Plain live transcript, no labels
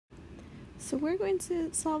So we're going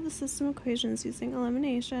to solve the system equations using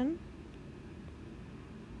elimination.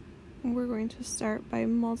 We're going to start by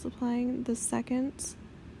multiplying the second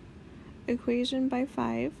equation by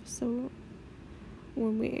 5. So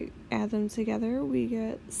when we add them together, we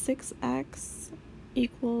get 6x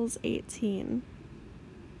equals 18.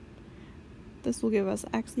 This will give us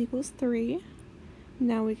x equals 3.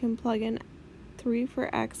 Now we can plug in 3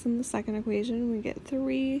 for x in the second equation. We get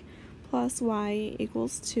 3 plus y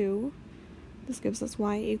equals 2. This gives us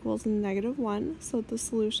y equals -1. So the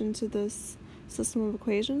solution to this system of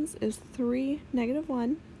equations is 3,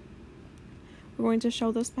 -1. We're going to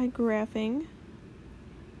show this by graphing.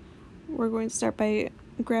 We're going to start by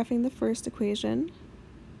graphing the first equation.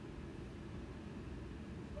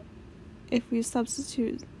 If we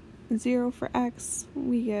substitute 0 for x,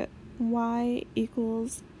 we get y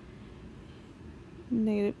equals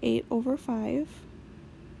 -8/5.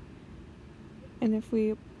 And if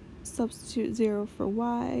we substitute 0 for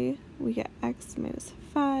y, we get x minus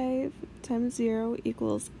 5 times 0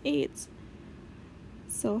 equals 8.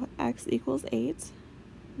 So x equals 8.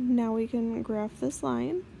 Now we can graph this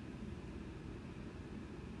line.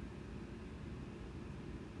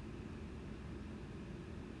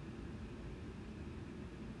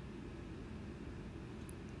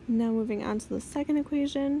 Now moving on to the second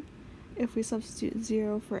equation, if we substitute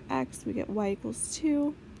 0 for x, we get y equals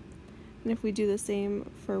 2. And if we do the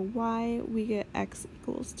same for y, we get x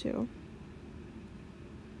equals 2.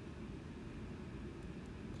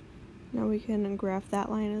 Now we can graph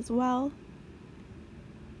that line as well.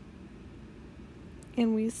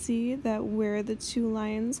 And we see that where the two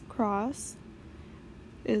lines cross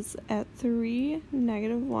is at 3,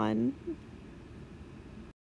 -1,